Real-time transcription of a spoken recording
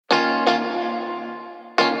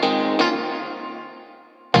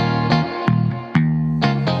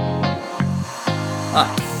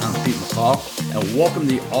Hall, and welcome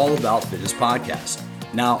to the All About Fitness podcast.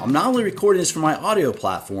 Now, I'm not only recording this for my audio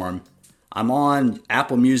platform, I'm on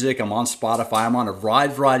Apple Music, I'm on Spotify, I'm on a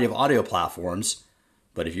wide variety of audio platforms.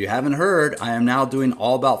 But if you haven't heard, I am now doing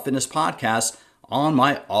All About Fitness podcasts on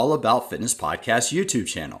my All About Fitness podcast YouTube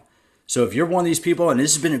channel. So if you're one of these people, and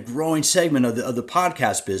this has been a growing segment of the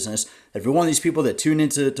podcast business, if you're one of these people that tune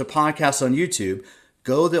into podcasts on YouTube,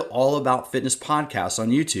 go to the All About Fitness podcast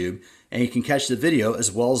on YouTube, and you can catch the video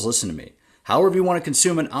as well as listen to me. However you want to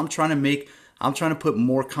consume it, I'm trying to put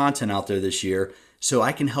more content out there this year so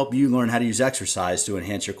I can help you learn how to use exercise to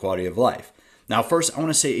enhance your quality of life. Now, first, I want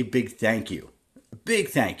to say a big thank you. A big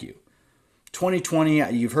thank you.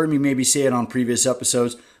 2020, you've heard me maybe say it on previous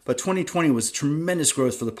episodes, but 2020 was tremendous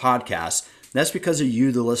growth for the podcast. That's because of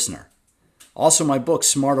you, the listener. Also, my book,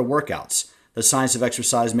 Smarter Workouts, The Science of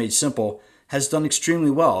Exercise Made Simple, has done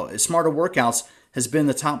extremely well. Smarter Workouts has been in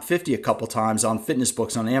the top 50 a couple times on fitness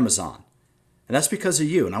books on Amazon. And that's because of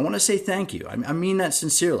you. And I want to say thank you. I mean that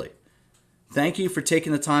sincerely. Thank you for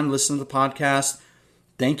taking the time to listen to the podcast.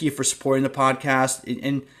 Thank you for supporting the podcast.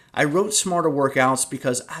 And I wrote Smarter Workouts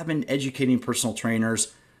because I've been educating personal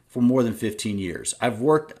trainers for more than 15 years. I've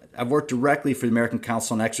worked directly for the American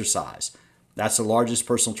Council on Exercise. That's the largest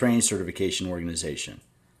personal training certification organization.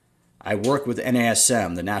 I work with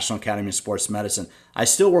NASM, the National Academy of Sports Medicine. I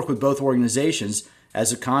still work with both organizations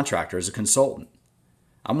as a contractor, as a consultant.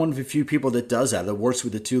 I'm one of the few people that does that works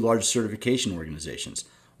with the two largest certification organizations.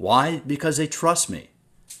 Why? Because they trust me.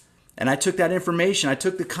 And I took that information, I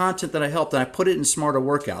took the content that I helped, and I put it in Smarter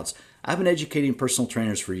Workouts. I've been educating personal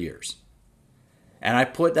trainers for years. And I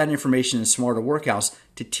put that information in Smarter Workouts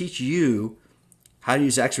to teach you how to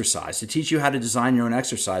use exercise, to teach you how to design your own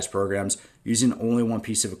exercise programs using only one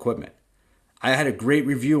piece of equipment. I had a great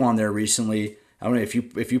review on there recently. I don't know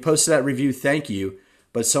if you posted that review, thank you.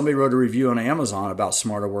 But somebody wrote a review on Amazon about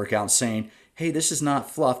Smarter Workouts saying, hey, this is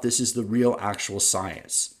not fluff, this is the real actual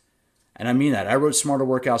science. And I mean that. I wrote Smarter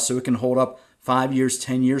Workouts so it can hold up 5 years,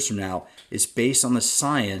 10 years from now. It's based on the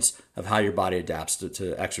science of how your body adapts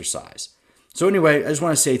to exercise. So anyway, I just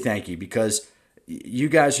want to say thank you because you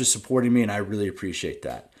guys are supporting me and I really appreciate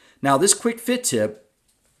that. Now, this quick fit tip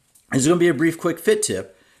is going to be a brief quick fit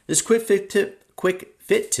tip. This quick fit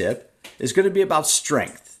tip is going to be about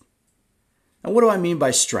strength. And what do I mean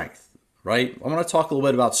by strength, right? I want to talk a little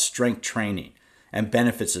bit about strength training and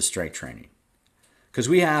benefits of strength training. Because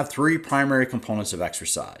we have three primary components of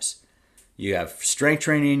exercise. You have strength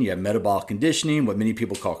training, you have metabolic conditioning, what many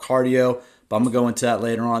people call cardio, but I'm going to go into that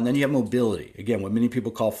later on. Then you have mobility, again, what many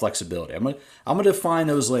people call flexibility. I'm going to define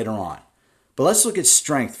those later on. But let's look at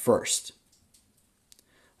strength first.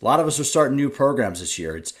 A lot of us are starting new programs this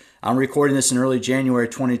year. I'm recording this in early January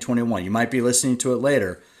 2021. You might be listening to it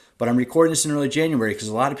later, but I'm recording this in early January because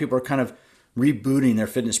a lot of people are kind of rebooting their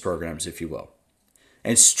fitness programs, if you will.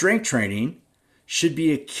 And strength training should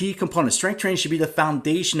be a key component. Strength training should be the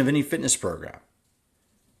foundation of any fitness program.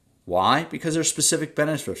 Why? Because there's specific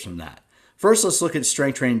benefits from that. First, let's look at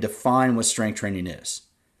strength training, define what strength training is.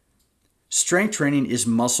 Strength training is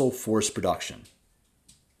muscle force production.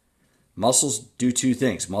 Muscles do two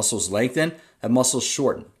things. Muscles lengthen and muscles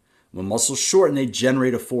shorten. When muscles shorten, they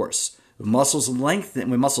generate a force. When muscles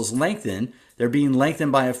lengthen, they're being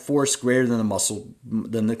lengthened by a force greater than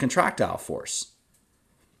the contractile force.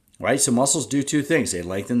 Right? So muscles do two things. They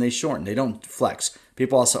lengthen, they shorten. They don't flex.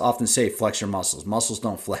 People also often say flex your muscles. Muscles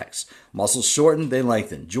don't flex. Muscles shorten, they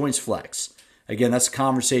lengthen. Joints flex. Again, that's a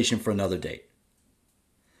conversation for another date.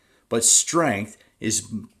 But strength is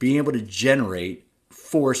being able to generate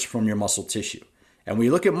force from your muscle tissue. And when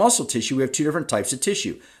you look at muscle tissue, we have two different types of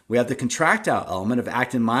tissue. We have the contractile element of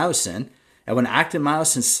actin myosin. And when actin and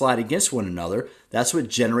myosin slide against one another, that's what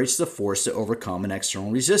generates the force to overcome an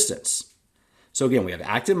external resistance. So again, we have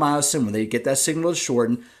actin myosin. When they get that signal to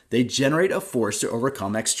shorten, they generate a force to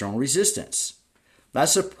overcome external resistance.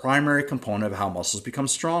 That's a primary component of how muscles become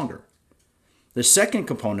stronger. The second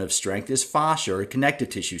component of strength is fascia, or connective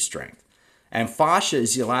tissue strength. And fascia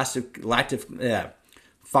is the elastic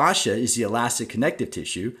connective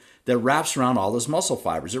tissue that wraps around all those muscle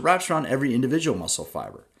fibers. It wraps around every individual muscle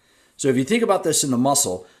fiber. So if you think about this in the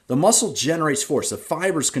muscle generates force. The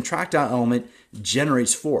fiber's contractile element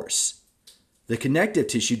generates force. The connective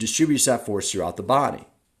tissue distributes that force throughout the body.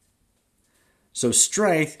 So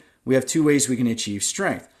strength, we have two ways we can achieve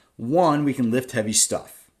strength. One, we can lift heavy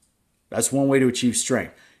stuff. That's one way to achieve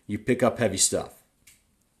strength. You pick up heavy stuff.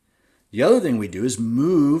 The other thing we do is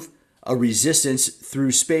move a resistance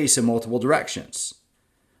through space in multiple directions.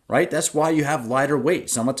 Right? That's why you have lighter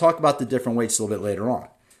weights. I'm going to talk about the different weights a little bit later on.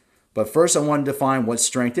 But first I want to define what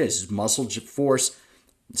strength is. It's muscle force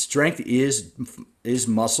Strength is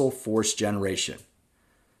muscle force generation.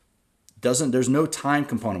 There's no time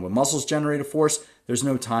component. When muscles generate a force, there's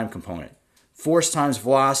no time component. Force times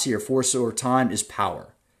velocity or force over time is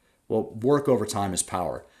power. Well, work over time is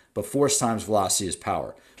power, but force times velocity is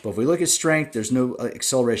power. But if we look at strength, there's no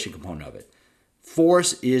acceleration component of it.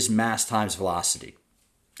 Force is mass times velocity.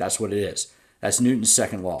 That's what it is. That's Newton's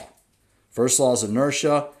second law. First law is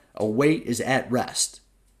inertia. A weight is at rest.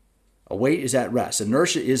 A weight is at rest.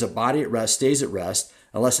 Inertia is a body at rest, stays at rest,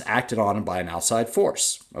 unless acted on by an outside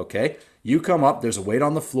force. Okay? You come up, there's a weight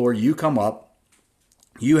on the floor, you come up,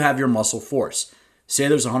 you have your muscle force. Say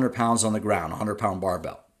there's 100 pounds on the ground, a 100-pound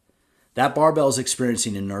barbell. That barbell is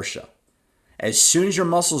experiencing inertia. As soon as your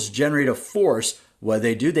muscles generate a force, what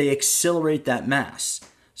do? They accelerate that mass.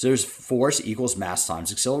 So there's force equals mass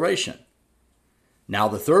times acceleration. Now,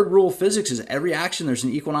 the third rule of physics is every action, there's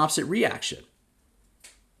an equal and opposite reaction.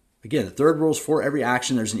 Again, the third rule is for every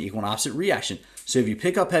action, there's an equal and opposite reaction. So if you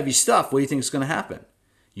pick up heavy stuff, what do you think is going to happen?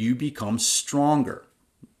 You become stronger.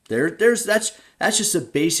 That's just the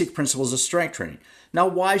basic principles of strength training. Now,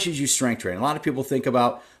 why should you strength train? A lot of people think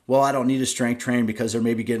about, well, I don't need to strength train because they're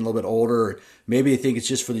maybe getting a little bit older, or maybe they think it's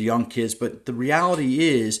just for the young kids. But the reality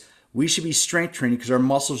is we should be strength training because our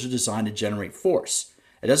muscles are designed to generate force.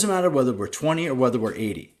 It doesn't matter whether we're 20 or whether we're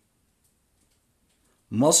 80.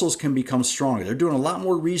 Muscles can become stronger. They're doing a lot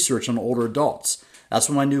more research on older adults. That's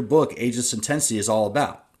what my new book, Ageless Intensity, is all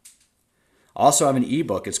about. I also have an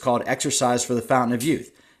ebook. It's called Exercise for the Fountain of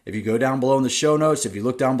Youth. If you go down below in the show notes, if you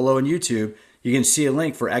look down below on YouTube, you can see a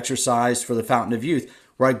link for Exercise for the Fountain of Youth,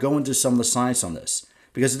 where I go into some of the science on this.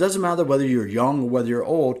 Because it doesn't matter whether you're young or whether you're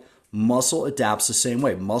old, muscle adapts the same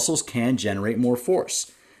way. Muscles can generate more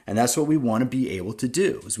force. And that's what we want to be able to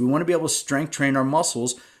do, is we want to be able to strength train our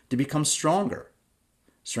muscles to become stronger.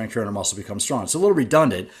 Strength train our muscle to become strong. It's a little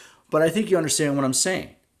redundant, but I think you understand what I'm saying,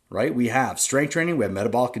 right? We have strength training, we have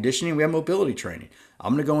metabolic conditioning, we have mobility training.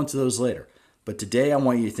 I'm going to go into those later. But today I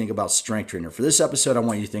want you to think about strength training. For this episode, I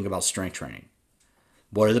want you to think about strength training.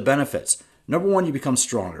 What are the benefits? Number one, you become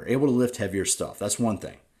stronger, able to lift heavier stuff. That's one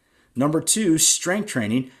thing. Number two, strength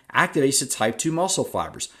training activates the type 2 muscle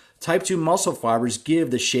fibers. Type 2 muscle fibers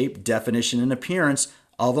give the shape, definition, and appearance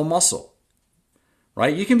of a muscle.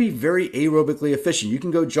 Right? You can be very aerobically efficient. You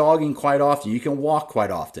can go jogging quite often. You can walk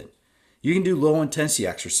quite often. You can do low intensity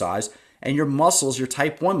exercise, and your muscles, your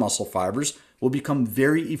type 1 muscle fibers, will become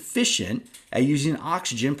very efficient at using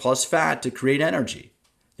oxygen plus fat to create energy.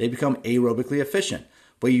 They become aerobically efficient.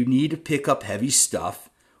 But you need to pick up heavy stuff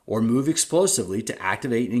or move explosively to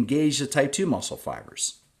activate and engage the type 2 muscle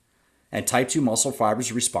fibers. And type 2 muscle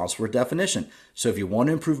fibers are responsible for definition. So if you want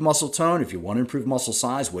to improve muscle tone, if you want to improve muscle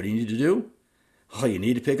size, what do you need to do? Oh, you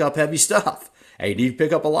need to pick up heavy stuff. And you need to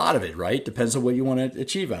pick up a lot of it, right? Depends on what you want to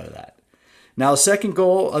achieve out of that. Now, a second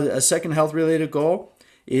health-related goal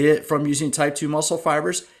from using type 2 muscle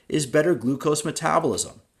fibers is better glucose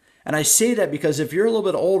metabolism. And I say that because if you're a little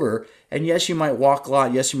bit older, and yes, you might walk a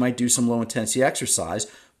lot, yes, you might do some low-intensity exercise,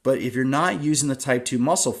 but if you're not using the type 2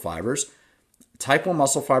 muscle fibers, type 1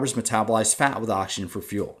 muscle fibers metabolize fat with oxygen for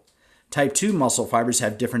fuel. Type 2 muscle fibers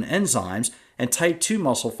have different enzymes, and type 2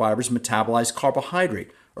 muscle fibers metabolize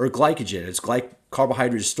carbohydrate or glycogen.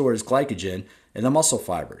 Carbohydrate is stored as glycogen in the muscle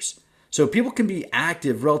fibers. So people can be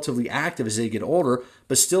relatively active as they get older,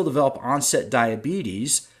 but still develop onset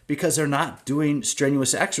diabetes because they're not doing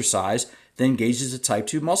strenuous exercise that engages the type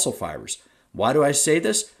 2 muscle fibers. Why do I say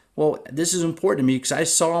this? Well, this is important to me because I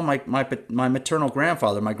saw my maternal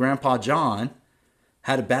grandfather, my grandpa John,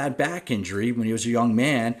 had a bad back injury when he was a young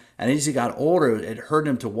man, and as he got older, it hurt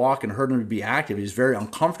him to walk and hurt him to be active. He was very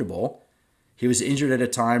uncomfortable. He was injured at a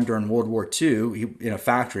time during World War II in a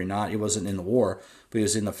factory. He wasn't in the war, but he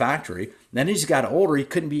was in the factory. Then as he got older, he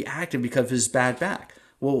couldn't be active because of his bad back.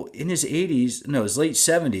 Well, in his late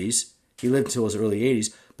 70s, he lived until his early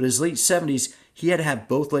 80s, but his late 70s, he had to have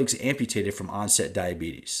both legs amputated from onset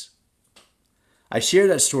diabetes. I share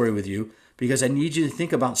that story with you because I need you to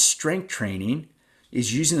think about strength training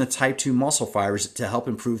is using the type 2 muscle fibers to help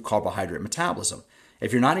improve carbohydrate metabolism.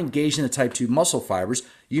 If you're not engaged in the type 2 muscle fibers,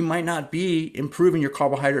 you might not be improving your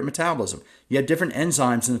carbohydrate metabolism. You have different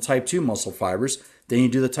enzymes in the type 2 muscle fibers than you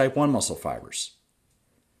do the type 1 muscle fibers.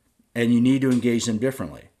 And you need to engage them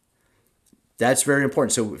differently. That's very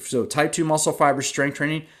important. So type 2 muscle fiber strength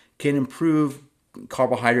training can improve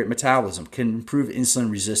carbohydrate metabolism, can improve insulin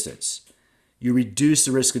resistance. You reduce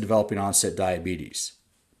the risk of developing onset diabetes.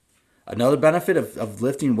 Another benefit of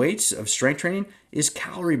lifting weights, of strength training, is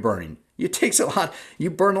calorie burning. You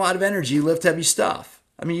burn a lot of energy, you lift heavy stuff.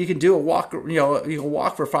 I mean, you can do a walk, you can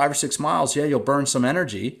walk for 5 or 6 miles, yeah, you'll burn some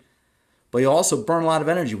energy. but you'll also burn a lot of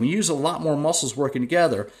energy. When you use a lot more muscles working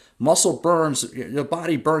together, the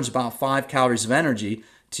body burns about 5 calories of energy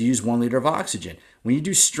to use 1 liter of oxygen. When you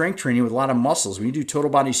do strength training with a lot of muscles, when you do total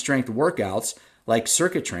body strength workouts like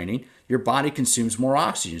circuit training, your body consumes more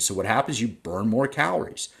oxygen. So what happens? You burn more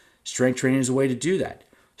calories. Strength training is a way to do that.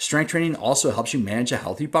 Strength training also helps you manage a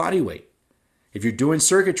healthy body weight. If you're doing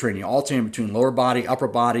circuit training, alternating between lower body, upper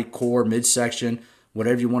body, core, midsection,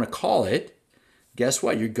 whatever you want to call it, guess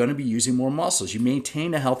what? You're going to be using more muscles. You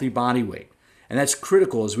maintain a healthy body weight. And that's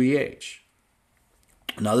critical as we age.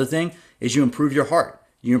 Another thing is you improve your heart.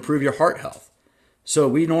 You improve your heart health. So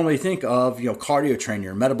we normally think of, cardio training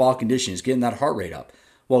or metabolic conditions, getting that heart rate up.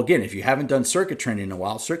 Well, again, if you haven't done circuit training in a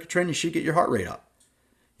while, circuit training should get your heart rate up.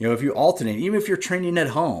 If you alternate, even if you're training at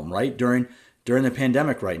home, right, during the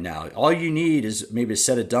pandemic right now, all you need is maybe a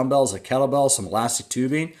set of dumbbells, a kettlebell, some elastic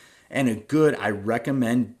tubing, and I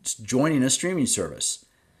recommend joining a streaming service.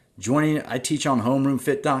 I teach on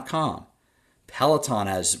homeroomfit.com. Peloton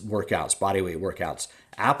has workouts, bodyweight workouts.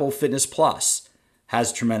 Apple Fitness Plus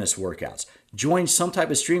has tremendous workouts. Join some type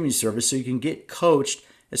of streaming service so you can get coached.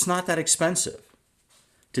 It's not that expensive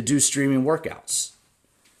to do streaming workouts,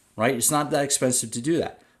 right? It's not that expensive to do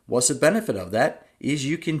that. What's the benefit of that is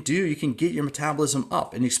you can get your metabolism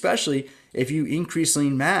up. And especially if you increase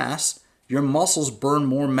lean mass, your muscles burn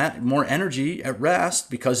more energy at rest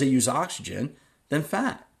because they use oxygen than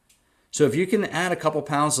fat. So if you can add a couple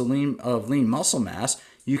pounds of lean muscle mass,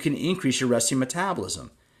 you can increase your resting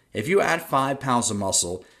metabolism. If you add 5 pounds of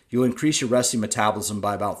muscle, you'll increase your resting metabolism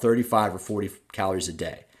by about 35 or 40 calories a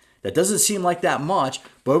day. That doesn't seem like that much,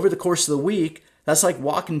 but over the course of the week, that's like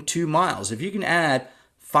walking 2 miles. If you can add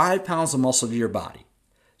 5 pounds of muscle to your body,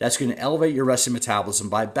 that's going to elevate your resting metabolism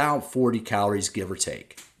by about 40 calories, give or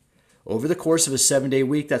take. Over the course of a 7-day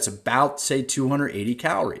week, that's about, say, 280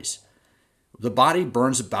 calories. The body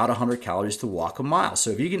burns about 100 calories to walk a mile. So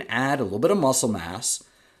if you can add a little bit of muscle mass,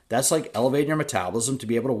 that's like elevating your metabolism to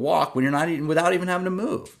be able to walk when you're not eating, without even having to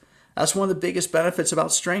move. That's one of the biggest benefits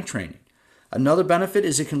about strength training. Another benefit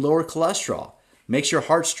is it can lower cholesterol, makes your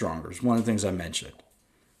heart stronger, is one of the things I mentioned.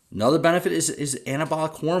 Another benefit is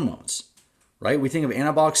anabolic hormones, right? We think of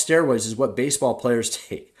anabolic steroids as what baseball players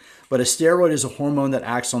take, but a steroid is a hormone that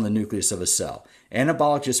acts on the nucleus of a cell.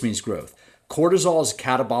 Anabolic just means growth. Cortisol is a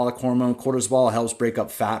catabolic hormone. Cortisol helps break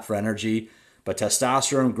up fat for energy, but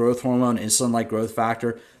testosterone, growth hormone, insulin-like growth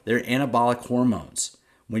factor, they're anabolic hormones.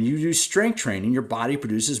 When you do strength training, your body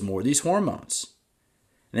produces more of these hormones.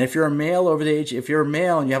 And if you're a male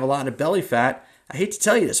and you have a lot of belly fat, I hate to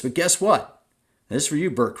tell you this, but guess what? This is for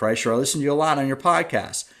you, Bert Kreischer. I listen to you a lot on your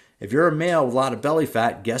podcast. If you're a male with a lot of belly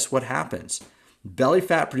fat, guess what happens? Belly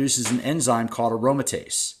fat produces an enzyme called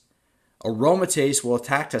aromatase. Aromatase will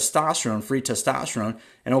attack testosterone, free testosterone,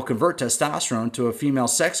 and it will convert testosterone to a female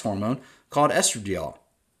sex hormone called estradiol.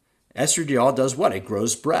 Estradiol does what? It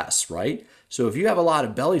grows breasts, right? So if you have a lot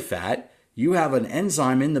of belly fat, you have an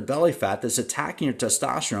enzyme in the belly fat that's attacking your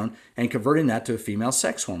testosterone and converting that to a female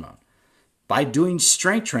sex hormone. By doing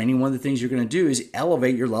strength training, one of the things you're going to do is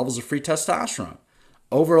elevate your levels of free testosterone.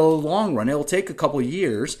 Over the long run, it'll take a couple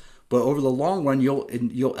years, but over the long run,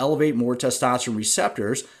 you'll elevate more testosterone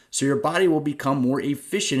receptors, so your body will become more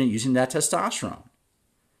efficient at using that testosterone.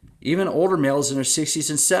 Even older males in their 60s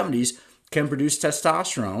and 70s can produce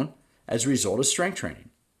testosterone as a result of strength training.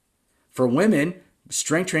 For women,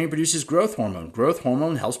 strength training produces growth hormone. Growth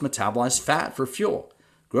hormone helps metabolize fat for fuel.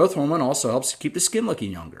 Growth hormone also helps keep the skin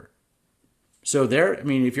looking younger. So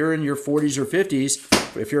if you're in your 40s or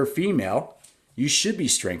 50s, if you're a female, you should be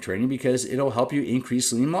strength training because it'll help you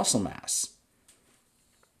increase lean muscle mass.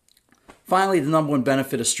 Finally, the number one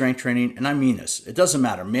benefit of strength training, and I mean this, it doesn't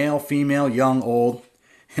matter, male, female, young, old.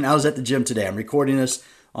 And I was at the gym today. I'm recording this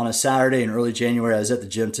on a Saturday in early January. I was at the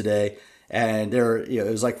gym today, and it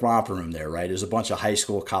was like romper room there, right? There's a bunch of high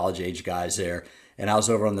school, college age guys there, and I was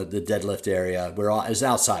over on the deadlift area. It was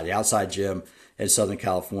outside, the outside gym in Southern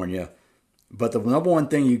California. But the number one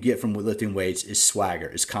thing you get from lifting weights is swagger,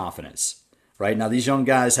 is confidence. Right now, these young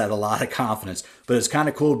guys had a lot of confidence, but it's kind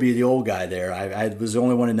of cool to be the old guy there. I was the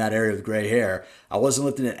only one in that area with gray hair. I wasn't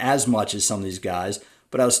lifting it as much as some of these guys,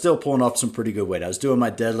 but I was still pulling up some pretty good weight. I was doing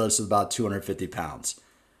my deadlifts with about 250 pounds,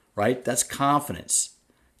 right? That's confidence.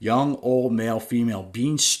 Young, old, male, female,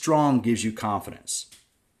 being strong gives you confidence.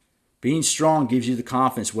 Being strong gives you the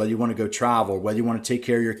confidence whether you want to go travel, whether you want to take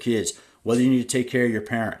care of your kids, whether you need to take care of your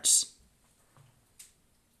parents.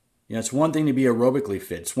 It's one thing to be aerobically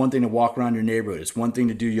fit. It's one thing to walk around your neighborhood. It's one thing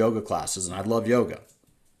to do yoga classes, and I love yoga.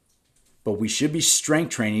 But we should be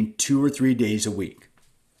strength training 2 or 3 days a week.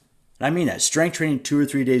 And I mean that, strength training 2 or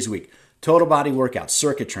 3 days a week. Total body workouts,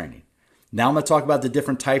 circuit training. Now I'm going to talk about the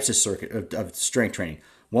different types of strength training.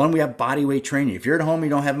 One, we have body weight training. If you're at home and you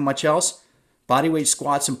don't have much else, body weight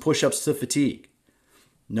squats and push-ups to fatigue.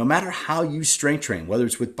 No matter how you strength train, whether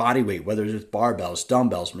it's with body weight, whether it's with barbells,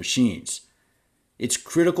 dumbbells, machines, it's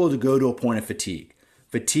critical to go to a point of fatigue.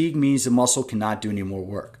 Fatigue means the muscle cannot do any more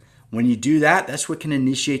work. When you do that, that's what can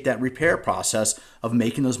initiate that repair process of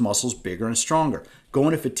making those muscles bigger and stronger.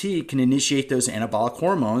 Going to fatigue can initiate those anabolic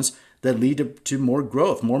hormones that lead to more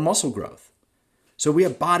growth, more muscle growth. So we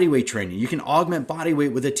have body weight training. You can augment body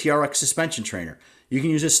weight with a TRX suspension trainer. You can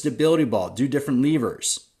use a stability ball, do different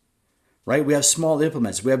levers, right? We have small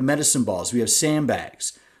implements. We have medicine balls. We have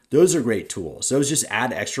sandbags. Those are great tools. Those just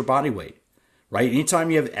add extra body weight, right?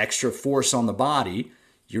 Anytime you have extra force on the body,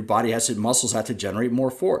 your muscles have to generate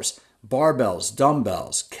more force. Barbells,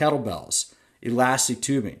 dumbbells, kettlebells, elastic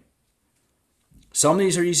tubing. Some of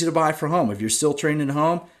these are easy to buy for home. If you're still training at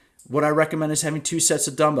home, what I recommend is having 2 sets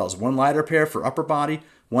of dumbbells. One lighter pair for upper body,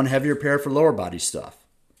 one heavier pair for lower body stuff.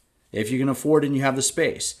 If you can afford it and you have the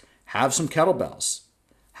space, have some kettlebells,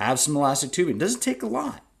 have some elastic tubing. It doesn't take a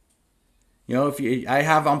lot. You know,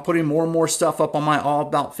 I'm putting more and more stuff up on my All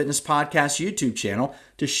About Fitness Podcast YouTube channel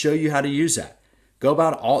to show you how to use that. Go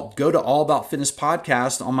to All About Fitness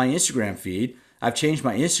Podcast on my Instagram feed. I've changed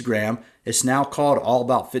my Instagram. It's now called All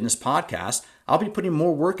About Fitness Podcast. I'll be putting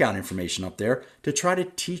more workout information up there to try to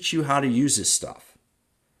teach you how to use this stuff.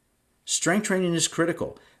 Strength training is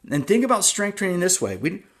critical. And think about strength training this way.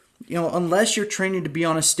 Unless you're training to be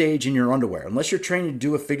on a stage in your underwear, unless you're training to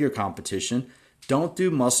do a figure competition, don't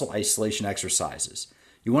do muscle isolation exercises.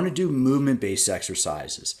 You want to do movement-based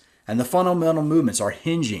exercises. And the fundamental movements are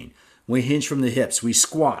hinging. We hinge from the hips. We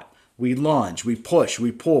squat. We lunge. We push.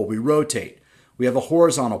 We pull. We rotate. We have a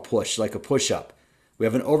horizontal push like a push-up. We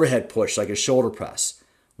have an overhead push like a shoulder press.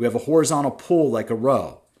 We have a horizontal pull like a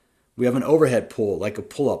row. We have an overhead pull like a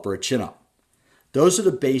pull-up or a chin-up. Those are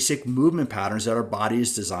the basic movement patterns that our body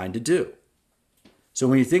is designed to do. So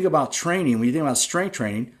when you think about training, when you think about strength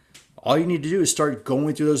training, all you need to do is start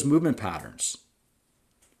going through those movement patterns.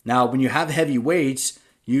 Now, when you have heavy weights,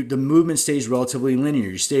 the movement stays relatively linear.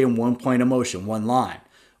 You stay in one plane of motion, one line.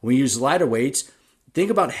 When you use lighter weights, think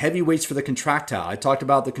about heavy weights for the contractile. I talked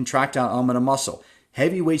about the contractile element of muscle.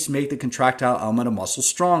 Heavy weights make the contractile element of muscle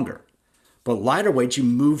stronger. But lighter weights, you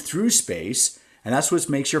move through space, and that's what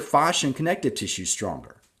makes your fascia and connective tissue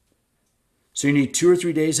stronger. So you need 2 or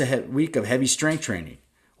 3 days a week of heavy strength training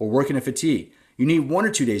or working at fatigue. You need 1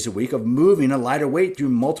 or 2 days a week of moving a lighter weight through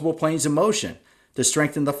multiple planes of motion to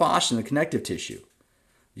strengthen the fascia and the connective tissue.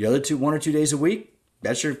 The other 1 or 2 days a week,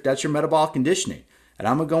 that's your metabolic conditioning. And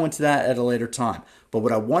I'm going to go into that at a later time. But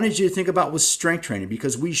what I wanted you to think about was strength training,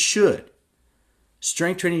 because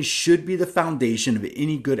strength training should be the foundation of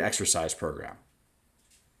any good exercise program.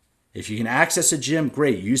 If you can access a gym,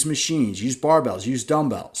 great. Use machines, use barbells, use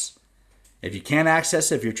dumbbells. If you can't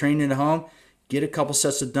access it, if you're training at home, get a couple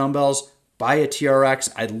sets of dumbbells, buy a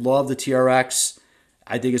TRX. I love the TRX.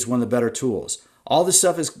 I think it's one of the better tools. All this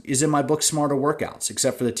stuff is in my book, Smarter Workouts,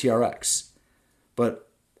 except for the TRX. But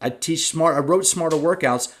I wrote Smarter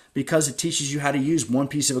Workouts because it teaches you how to use one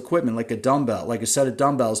piece of equipment, like a dumbbell, like a set of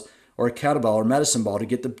dumbbells or a kettlebell or medicine ball to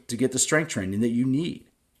get the strength training that you need.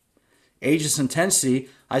 Ageless Intensity,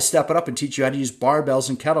 I step it up and teach you how to use barbells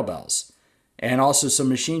and kettlebells, and also some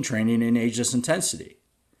machine training in Ageless Intensity.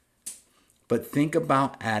 But think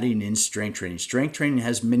about adding in strength training. Strength training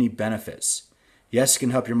has many benefits. Yes, it can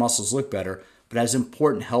help your muscles look better, but it has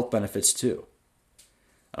important health benefits too.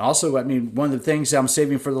 And also, one of the things that I'm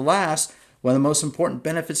saving for the last, one of the most important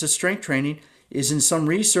benefits of strength training is in some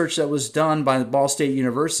research that was done by Ball State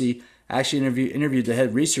University. I actually interviewed the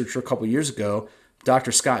head researcher a couple years ago,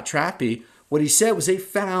 Dr. Scott Trappy. What he said was they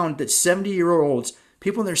found that 70-year-olds,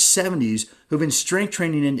 people in their 70s who've been strength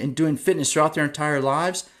training and doing fitness throughout their entire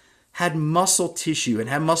lives, had muscle tissue and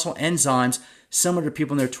had muscle enzymes similar to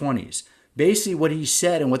people in their 20s. Basically, what he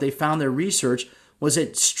said and what they found in their research was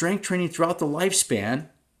that strength training throughout the lifespan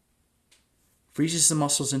freezes the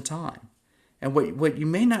muscles in time. And what you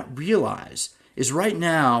may not realize is right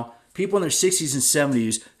now, people in their 60s and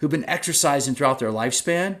 70s who've been exercising throughout their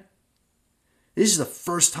lifespan, this is the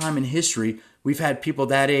first time in history we've had people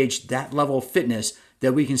that age, that level of fitness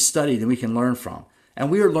that we can study, that we can learn from. And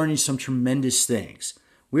we are learning some tremendous things.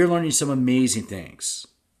 We are learning some amazing things.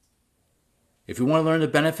 If you want to learn the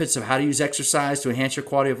benefits of how to use exercise to enhance your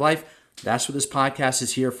quality of life, that's what this podcast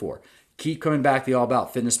is here for. Keep coming back to the All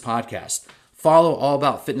About Fitness podcast. Follow All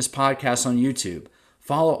About Fitness podcast on YouTube.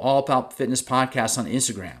 Follow All About Fitness podcast on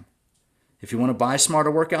Instagram. If you want to buy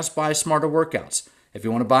Smarter Workouts, buy Smarter Workouts. If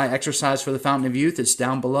you want to buy Exercise for the Fountain of Youth, it's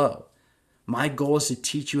down below. My goal is to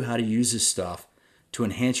teach you how to use this stuff to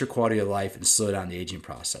enhance your quality of life and slow down the aging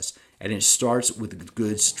process. And it starts with a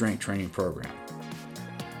good strength training program.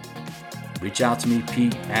 Reach out to me,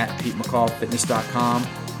 Pete, at PeteMcCallFitness.com.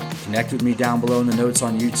 Connect with me down below in the notes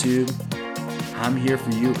on YouTube. I'm here for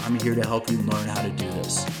you. I'm here to help you learn how to do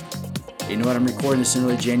this. You know what? I'm recording this in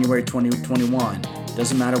early January 2021.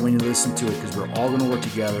 Doesn't matter when you listen to it, because we're all going to work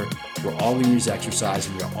together. We're all going to use exercise,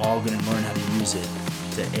 and we're all going to learn how to use it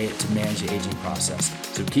to manage the aging process.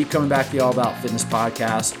 So keep coming back to the All About Fitness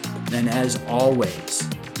podcast. And as always,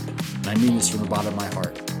 and I mean this from the bottom of my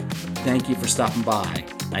heart, thank you for stopping by.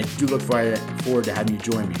 I do look forward to having you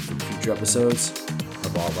join me for future episodes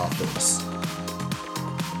of All About Fitness.